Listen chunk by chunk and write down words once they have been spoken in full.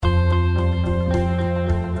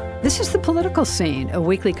This is The Political Scene, a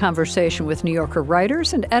weekly conversation with New Yorker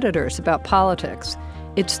writers and editors about politics.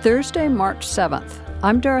 It's Thursday, March 7th.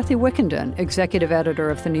 I'm Dorothy Wickenden, executive editor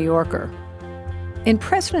of The New Yorker. In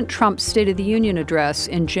President Trump's State of the Union address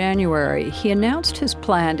in January, he announced his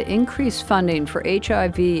plan to increase funding for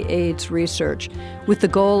HIV/AIDS research with the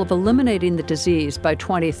goal of eliminating the disease by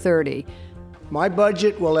 2030. My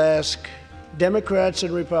budget will ask Democrats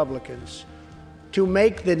and Republicans to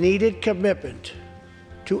make the needed commitment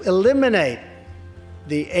to eliminate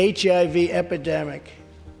the HIV epidemic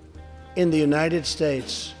in the United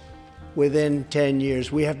States within 10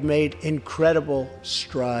 years. We have made incredible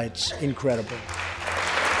strides, incredible.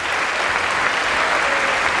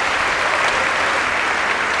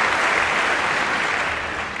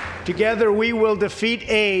 Together, we will defeat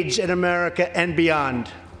AIDS in America and beyond.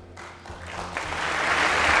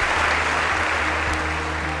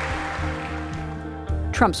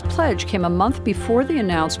 Trump's pledge came a month before the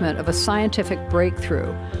announcement of a scientific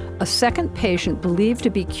breakthrough, a second patient believed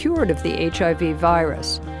to be cured of the HIV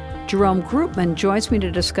virus. Jerome Groopman joins me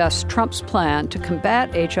to discuss Trump's plan to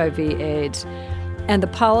combat HIV/AIDS and the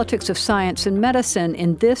politics of science and medicine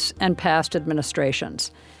in this and past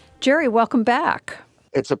administrations. Jerry, welcome back.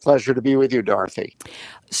 It's a pleasure to be with you, Dorothy.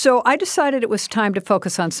 So I decided it was time to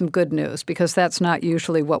focus on some good news because that's not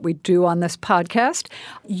usually what we do on this podcast.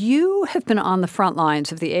 You have been on the front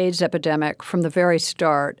lines of the AIDS epidemic from the very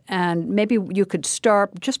start, and maybe you could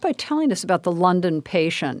start just by telling us about the London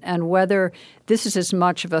patient and whether this is as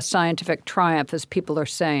much of a scientific triumph as people are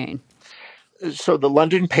saying. So the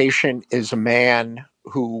London patient is a man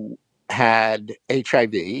who had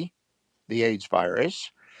HIV, the AIDS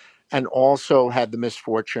virus, and also had the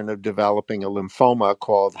misfortune of developing a lymphoma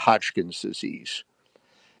called Hodgkin's disease.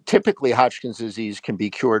 Typically, Hodgkin's disease can be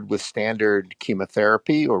cured with standard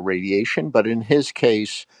chemotherapy or radiation, but in his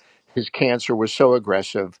case, his cancer was so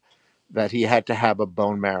aggressive that he had to have a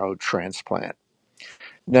bone marrow transplant.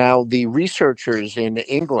 Now, the researchers in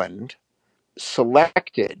England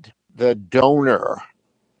selected the donor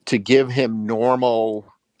to give him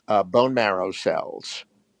normal bone marrow cells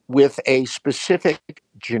with a specific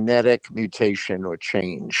genetic mutation or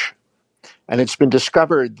change. And it's been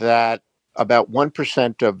discovered that about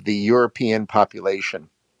 1% of the European population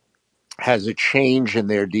has a change in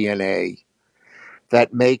their DNA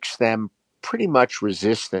that makes them pretty much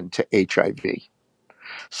resistant to HIV.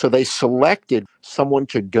 So they selected someone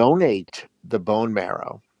to donate the bone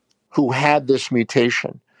marrow who had this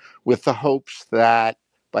mutation with the hopes that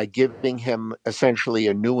by giving him essentially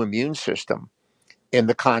a new immune system, in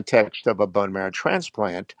the context of a bone marrow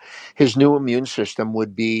transplant, his new immune system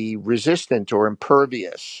would be resistant or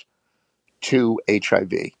impervious to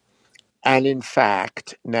HIV. And in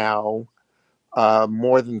fact, now,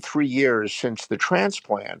 more than 3 years since the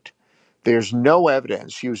transplant, there's no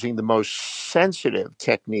evidence using the most sensitive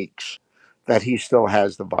techniques that he still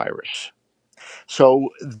has the virus.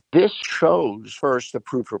 So this shows, first, the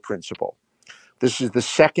proof of principle. This is the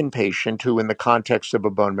second patient who, in the context of a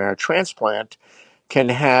bone marrow transplant, can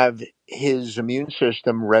have his immune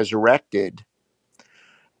system resurrected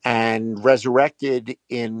and resurrected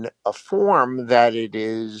in a form that it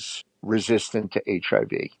is resistant to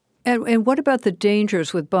HIV. And what about the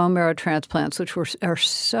dangers with bone marrow transplants, which are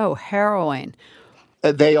so harrowing?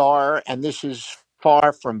 They are, and this is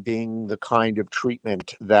far from being the kind of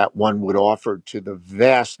treatment that one would offer to the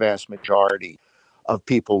vast, vast majority of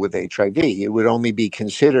people with HIV. It would only be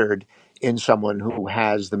considered in someone who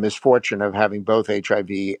has the misfortune of having both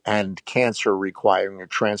HIV and cancer requiring a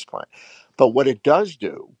transplant. But what it does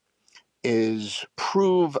do is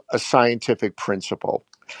prove a scientific principle,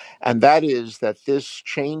 and that is that this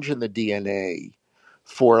change in the DNA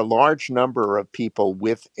for a large number of people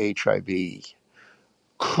with HIV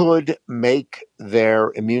could make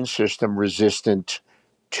their immune system resistant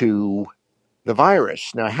to the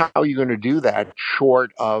virus. Now, how are you going to do that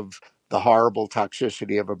short of the horrible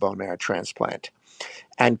toxicity of a bone marrow transplant?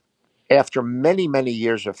 And after many, many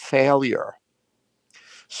years of failure,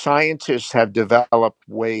 scientists have developed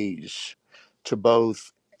ways to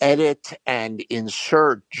both edit and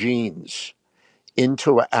insert genes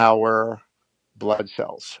into our blood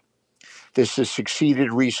cells. This has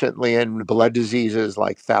succeeded recently in blood diseases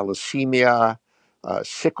like thalassemia,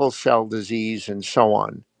 sickle cell disease, and so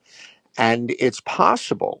on. And it's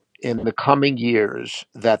possible in the coming years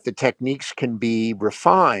that the techniques can be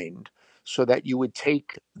refined so that you would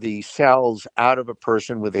take the cells out of a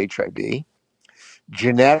person with HIV,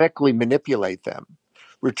 genetically manipulate them,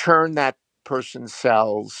 return that person's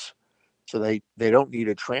cells So they don't need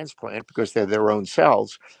a transplant because they're their own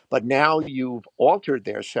cells. But now you've altered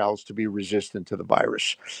their cells to be resistant to the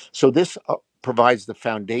virus. So this provides the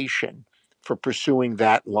foundation for pursuing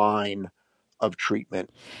that line of treatment.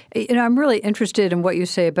 I'm really interested in what you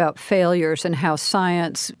say about failures and how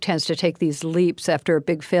science tends to take these leaps after a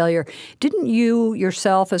big failure. Didn't you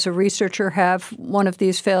yourself as a researcher have one of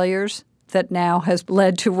these failures that now has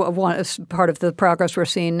led to part of the progress we're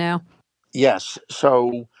seeing now? Yes.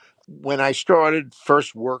 So when I started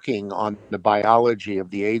first working on the biology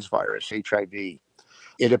of the AIDS virus, HIV,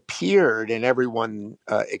 it appeared and everyone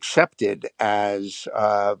accepted as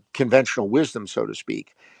conventional wisdom, so to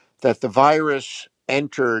speak, that the virus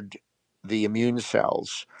entered the immune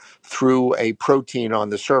cells through a protein on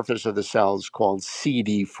the surface of the cells called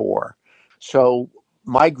CD4. So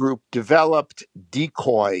my group developed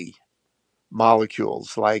decoy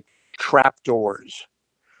molecules like trapdoors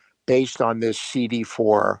based on this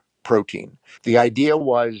CD4 protein. The idea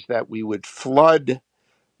was that we would flood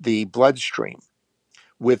the bloodstream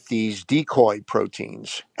with these decoy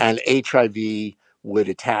proteins, and HIV would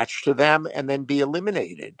attach to them and then be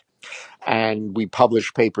eliminated. And we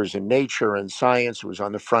published papers in Nature and Science. It was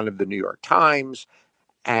on the front of the New York Times.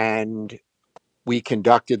 And we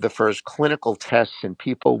conducted the first clinical tests in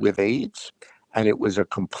people with AIDS, and it was a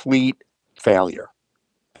complete failure,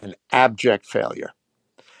 an abject failure.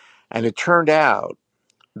 And it turned out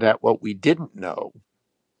that what we didn't know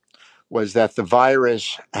was that the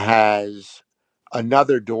virus has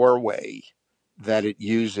another doorway that it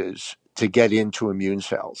uses to get into immune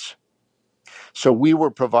cells. So we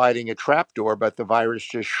were providing a trapdoor, but the virus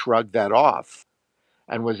just shrugged that off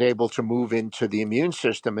and was able to move into the immune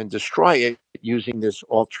system and destroy it using this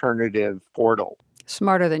alternative portal.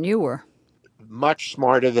 Smarter than you were. Much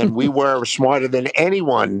smarter than we were, smarter than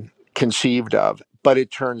anyone conceived of. But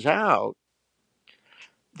it turns out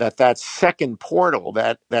that second portal,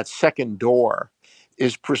 that second door,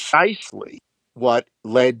 is precisely what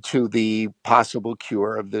led to the possible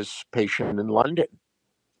cure of this patient in London,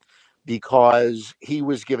 because he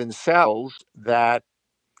was given cells that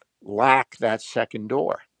lack that second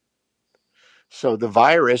door. So the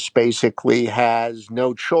virus basically has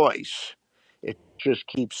no choice. It just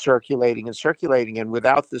keeps circulating and circulating. And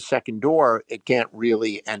without the second door, it can't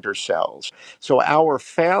really enter cells. So our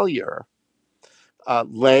failure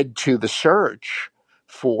led to the search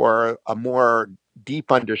for a more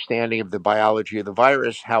deep understanding of the biology of the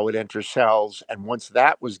virus, how it enters cells. And once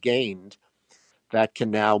that was gained, that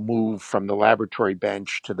can now move from the laboratory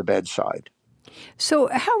bench to the bedside. So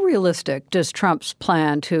how realistic does Trump's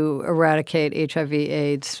plan to eradicate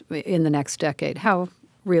HIV/AIDS in the next decade? How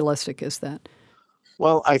realistic is that?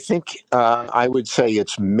 Well, I think I would say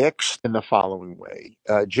it's mixed in the following way.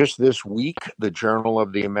 Just this week, the Journal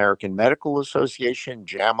of the American Medical Association,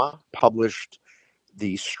 JAMA, published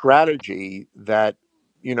the strategy that,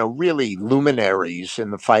 really luminaries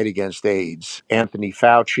in the fight against AIDS, Anthony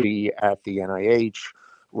Fauci at the NIH,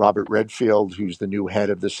 Robert Redfield, who's the new head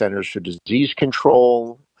of the Centers for Disease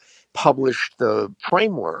Control, published the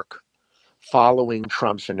framework following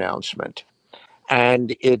Trump's announcement.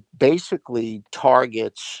 And it basically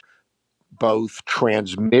targets both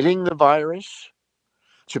transmitting the virus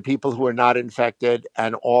to people who are not infected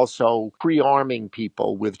and also pre-arming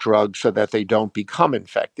people with drugs so that they don't become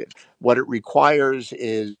infected. What it requires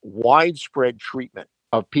is widespread treatment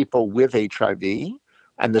of people with HIV.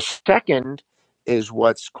 And the second is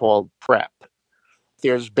what's called PrEP.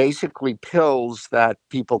 There's basically pills that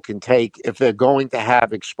people can take if they're going to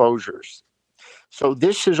have exposures. So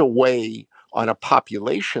this is a way on a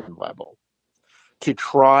population level to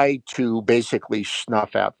try to basically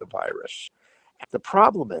snuff out the virus. The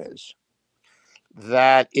problem is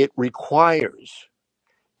that it requires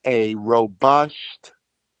a robust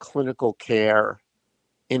clinical care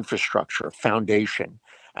infrastructure, foundation.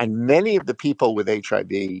 And many of the people with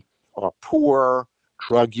HIV are poor,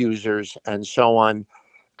 drug users, and so on.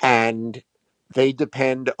 And they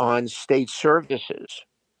depend on state services.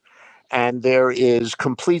 And there is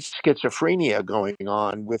complete schizophrenia going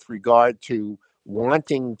on with regard to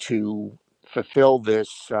wanting to fulfill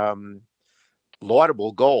this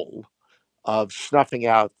laudable goal of snuffing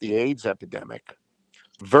out the AIDS epidemic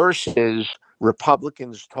versus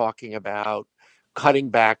Republicans talking about cutting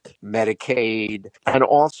back Medicaid and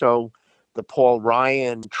also the Paul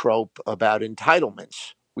Ryan trope about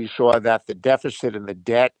entitlements. We saw that the deficit and the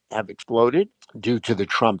debt have exploded due to the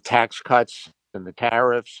Trump tax cuts and the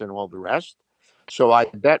tariffs and all the rest. So I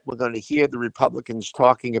bet we're going to hear the Republicans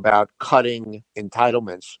talking about cutting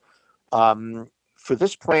entitlements. For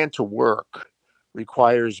this plan to work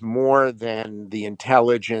requires more than the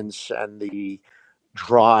intelligence and the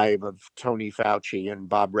drive of Tony Fauci and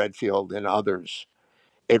Bob Redfield and others.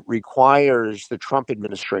 It requires the Trump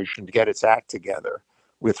administration to get its act together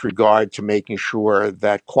with regard to making sure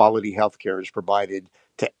that quality health care is provided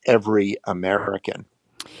to every American.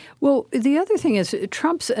 Well, the other thing is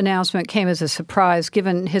Trump's announcement came as a surprise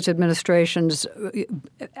given his administration's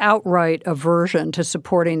outright aversion to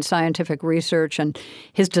supporting scientific research and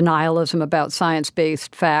his denialism about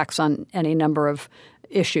science-based facts on any number of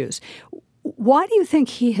issues. Why do you think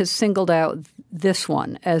he has singled out this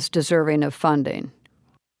one as deserving of funding?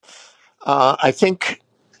 I think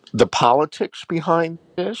the politics behind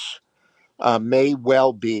this may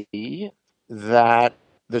well be that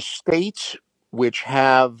the states which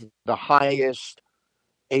have the highest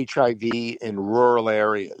HIV in rural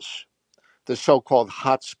areas, the so-called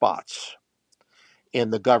hotspots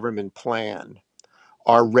in the government plan,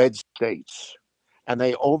 are red states, and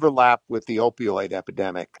they overlap with the opioid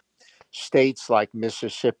epidemic. States like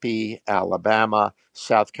Mississippi, Alabama,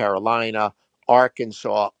 South Carolina,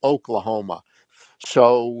 Arkansas, Oklahoma.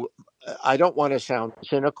 So I don't want to sound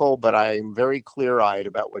cynical, but I'm very clear-eyed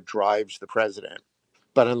about what drives the president.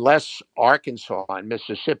 But unless Arkansas and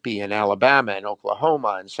Mississippi and Alabama and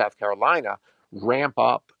Oklahoma and South Carolina ramp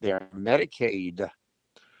up their Medicaid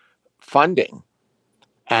funding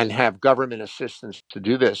and have government assistance to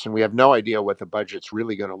do this, and we have no idea what the budget's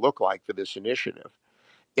really going to look like for this initiative,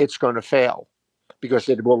 it's going to fail because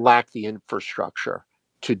it will lack the infrastructure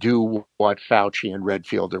to do what Fauci and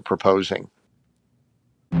Redfield are proposing.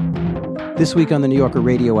 This week on the New Yorker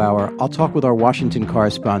Radio Hour, I'll talk with our Washington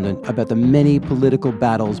correspondent about the many political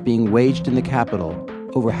battles being waged in the Capitol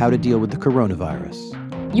over how to deal with the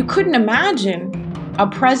coronavirus. You couldn't imagine a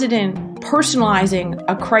president personalizing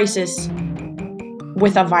a crisis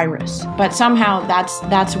with a virus, but somehow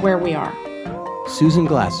that's where we are. Susan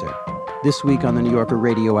Glasser, this week on the New Yorker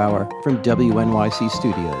Radio Hour from WNYC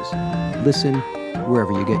Studios. Listen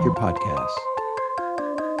wherever you get your podcasts.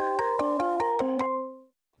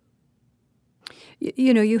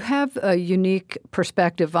 You know, you have a unique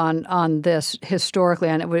perspective on this historically,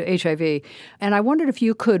 on HIV, and I wondered if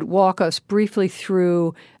you could walk us briefly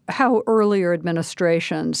through how earlier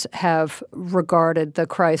administrations have regarded the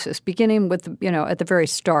crisis, beginning with, at the very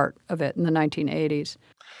start of it in the 1980s.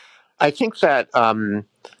 I think that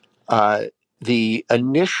the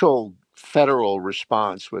initial federal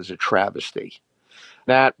response was a travesty.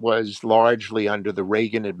 That was largely under the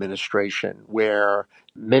Reagan administration, where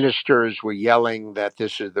ministers were yelling that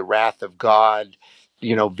this is the wrath of God,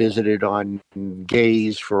 visited on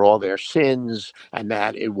gays for all their sins, and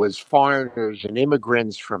that it was foreigners and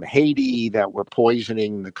immigrants from Haiti that were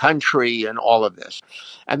poisoning the country and all of this.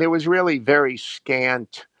 And there was really very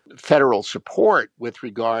scant federal support with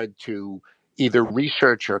regard to either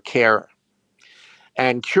research or care.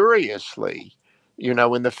 And curiously,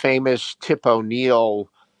 in the famous Tip O'Neill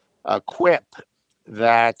quip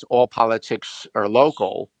that all politics are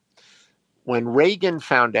local, when Reagan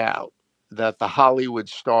found out that the Hollywood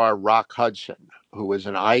star Rock Hudson, who was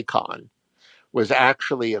an icon, was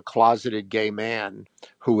actually a closeted gay man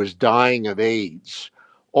who was dying of AIDS,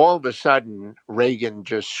 all of a sudden, Reagan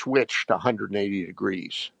just switched 180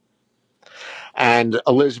 degrees. And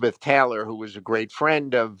Elizabeth Taylor, who was a great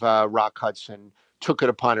friend of Rock Hudson, took it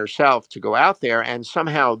upon herself to go out there, and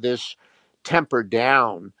somehow this tempered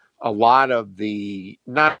down a lot of the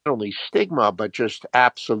not only stigma, but just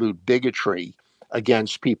absolute bigotry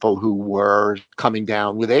against people who were coming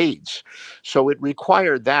down with AIDS. So it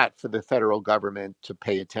required that for the federal government to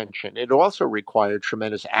pay attention. It also required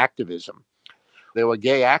tremendous activism. There were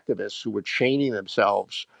gay activists who were chaining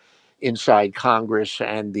themselves inside Congress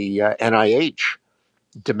and the NIH,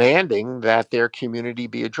 demanding that their community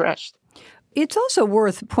be addressed. It's also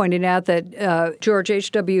worth pointing out that George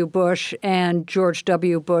H.W. Bush and George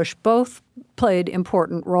W. Bush both played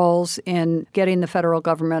important roles in getting the federal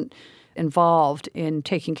government involved in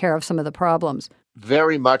taking care of some of the problems.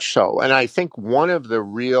 Very much so. And I think one of the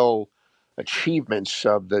real achievements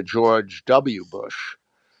of the George W. Bush,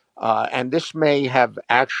 and this may have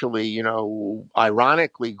actually,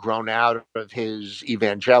 ironically grown out of his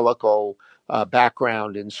evangelical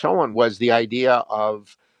background and so on, was the idea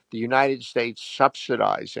of the United States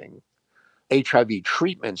subsidizing HIV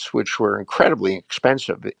treatments, which were incredibly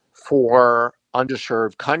expensive, for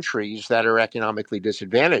underserved countries that are economically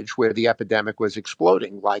disadvantaged, where the epidemic was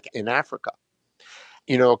exploding, like in Africa.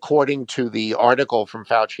 According to the article from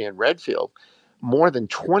Fauci and Redfield, more than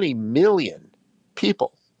 20 million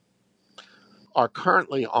people are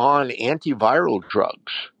currently on antiviral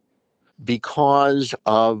drugs because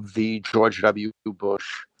of the George W.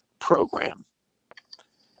 Bush program.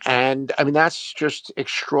 And I mean, that's just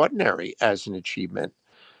extraordinary as an achievement.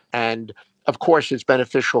 And of course, it's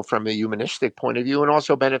beneficial from a humanistic point of view and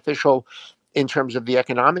also beneficial in terms of the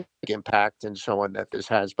economic impact and so on that this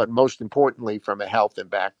has, but most importantly, from a health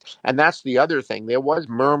impact. And that's the other thing. There was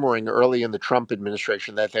murmuring early in the Trump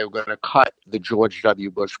administration that they were going to cut the George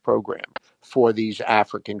W. Bush program for these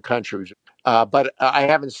African countries. But I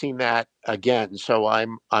haven't seen that again. So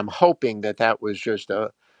I'm hoping that that was just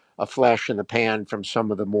a flash in the pan from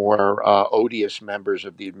some of the more odious members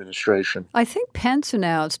of the administration. I think Pence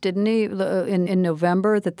announced, didn't he, in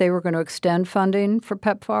November, that they were going to extend funding for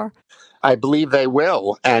PEPFAR? I believe they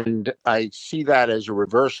will. And I see that as a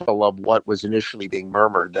reversal of what was initially being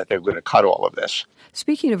murmured, that they're going to cut all of this.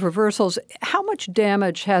 Speaking of reversals, how much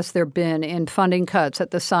damage has there been in funding cuts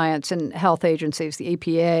at the science and health agencies, the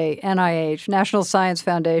EPA, NIH, National Science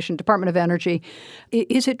Foundation, Department of Energy?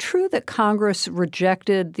 Is it true that Congress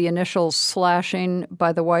rejected the initial slashing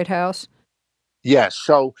by the White House? Yes.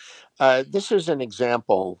 So this is an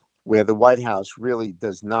example where the White House really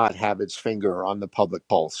does not have its finger on the public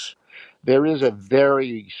pulse. There is a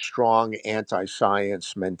very strong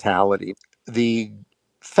anti-science mentality. The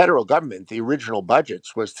federal government, the original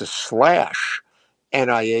budgets, was to slash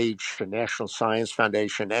NIH, the National Science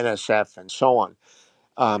Foundation, NSF, and so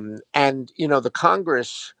on. And, you know, the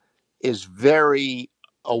Congress is very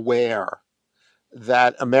aware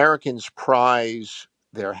that Americans prize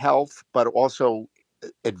their health, but also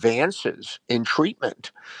advances in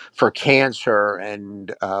treatment for cancer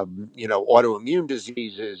and autoimmune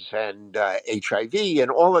diseases and HIV and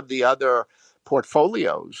all of the other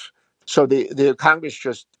portfolios. So the Congress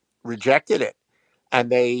just rejected it, and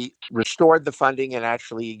they restored the funding and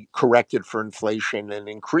actually corrected for inflation and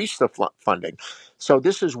increased the funding. So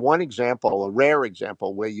this is one example, a rare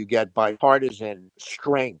example, where you get bipartisan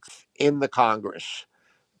strength in the Congress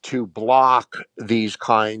to block these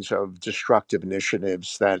kinds of destructive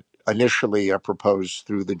initiatives that initially are proposed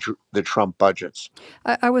through the Trump budgets.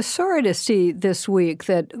 I was sorry to see this week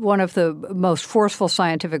that one of the most forceful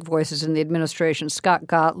scientific voices in the administration, Scott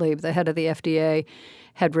Gottlieb, the head of the FDA,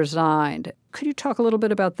 had resigned. Could you talk a little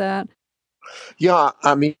bit about that? Yeah,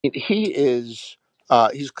 I mean, he's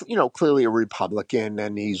clearly a Republican,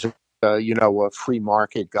 and he's a free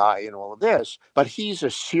market guy and all of this, but he's a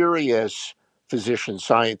serious physician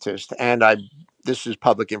scientist, and this is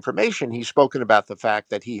public information. He's spoken about the fact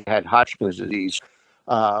that he had Hodgkin's disease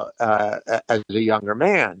as a younger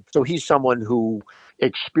man. So he's someone who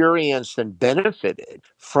experienced and benefited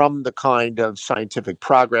from the kind of scientific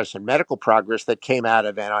progress and medical progress that came out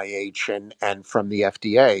of NIH and from the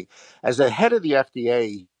FDA. As the head of the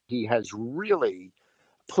FDA, he has really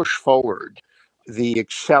pushed forward the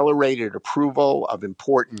accelerated approval of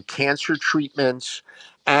important cancer treatments,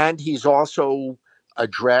 and he's also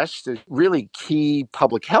addressed really key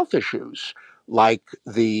public health issues like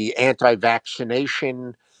the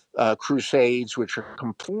anti-vaccination crusades, which are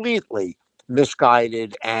completely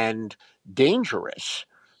misguided and dangerous.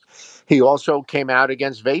 He also came out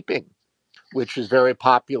against vaping, which is very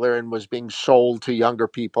popular and was being sold to younger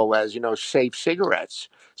people as, safe cigarettes.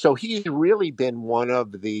 So he's really been one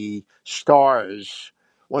of the stars,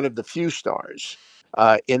 one of the few stars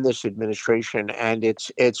in this administration. And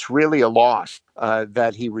it's really a loss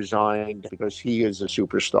that he resigned, because he is a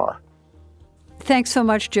superstar. Thanks so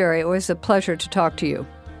much, Jerry. Always a pleasure to talk to you.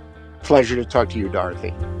 Pleasure to talk to you,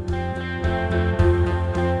 Dorothy.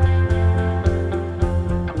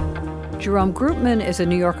 Jerome Groopman is a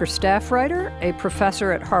New Yorker staff writer, a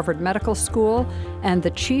professor at Harvard Medical School, and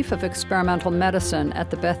the chief of experimental medicine at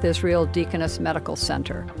the Beth Israel Deaconess Medical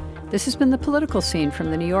Center. This has been The Political Scene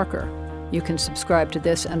from The New Yorker. You can subscribe to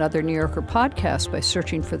this and other New Yorker podcasts by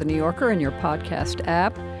searching for The New Yorker in your podcast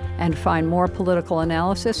app, and find more political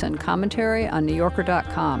analysis and commentary on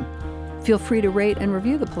NewYorker.com. Feel free to rate and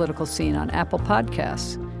review The Political Scene on Apple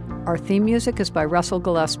Podcasts. Our theme music is by Russell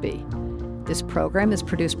Gillespie. This program is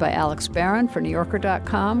produced by Alex Barron for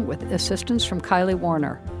NewYorker.com with assistance from Kylie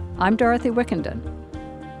Warner. I'm Dorothy Wickenden.